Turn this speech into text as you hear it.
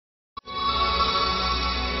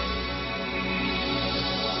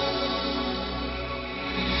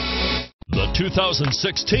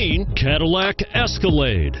2016 Cadillac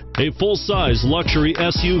Escalade. A full-size luxury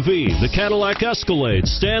SUV, the Cadillac Escalade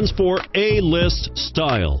stands for A-list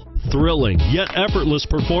style. Thrilling yet effortless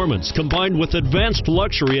performance combined with advanced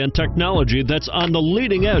luxury and technology that's on the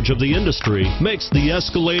leading edge of the industry makes the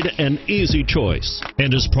Escalade an easy choice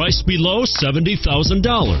and is priced below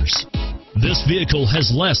 $70,000. This vehicle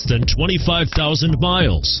has less than 25,000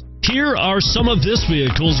 miles. Here are some of this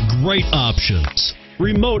vehicle's great options: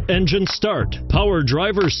 remote engine start, power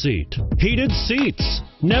driver's seat, heated seats,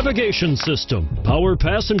 navigation system, power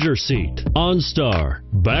passenger seat, OnStar,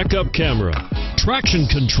 backup camera, traction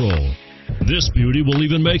control. This beauty will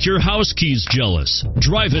even make your house keys jealous.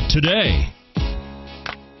 Drive it today.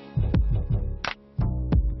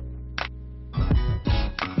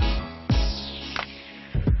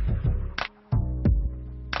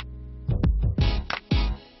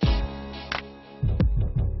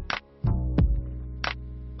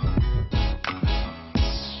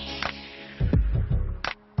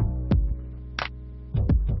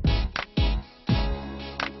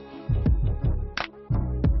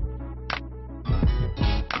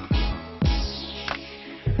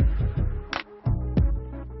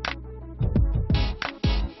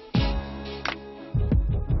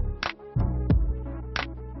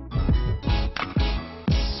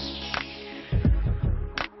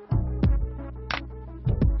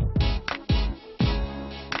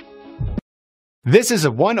 This is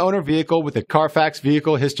a one-owner vehicle with a Carfax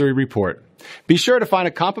Vehicle History Report. Be sure to find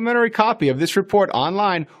a complimentary copy of this report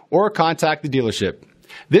online or contact the dealership.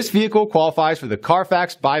 This vehicle qualifies for the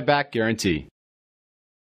Carfax Buyback Guarantee.